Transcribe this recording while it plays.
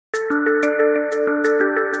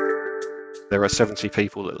There are 70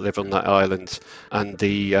 people that live on that island, and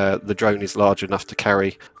the drone is large enough to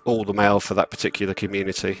carry all the mail for that particular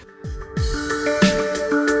community.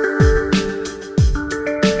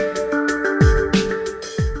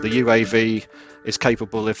 The UAV is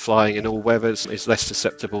capable of flying in all weathers, is less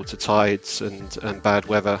susceptible to tides and bad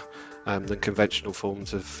weather than conventional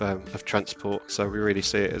forms of transport, so we really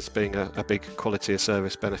see it as being a big quality of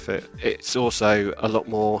service benefit. It's also a lot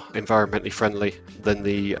more environmentally friendly than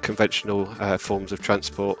the conventional forms of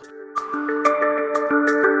transport.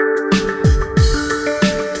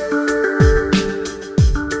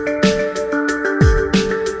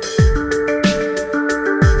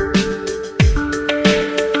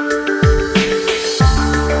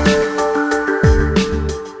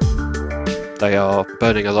 They are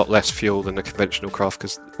burning a lot less fuel than a conventional craft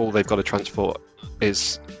because all they've got to transport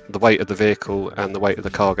is the weight of the vehicle and the weight of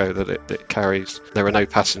the cargo that it carries. There are no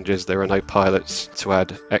passengers, there are no pilots to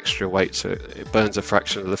add extra weight, so it burns a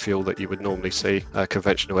fraction of the fuel that you would normally see a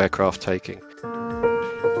conventional aircraft taking.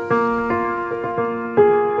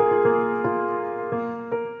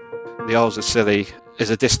 The Isles of Scilly is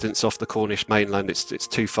a distance off the Cornish mainland. It's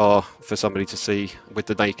too far for somebody to see with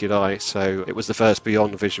the naked eye, so it was the first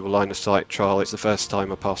beyond visual line of sight trial. It's the first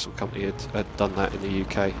time a parcel company had done that in the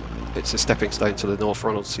UK. It's a stepping stone to the North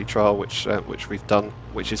Ronaldsay trial, which we've done,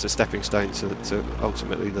 which is a stepping stone to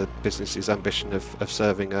ultimately the business's ambition of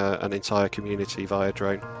serving an entire community via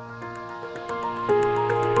drone.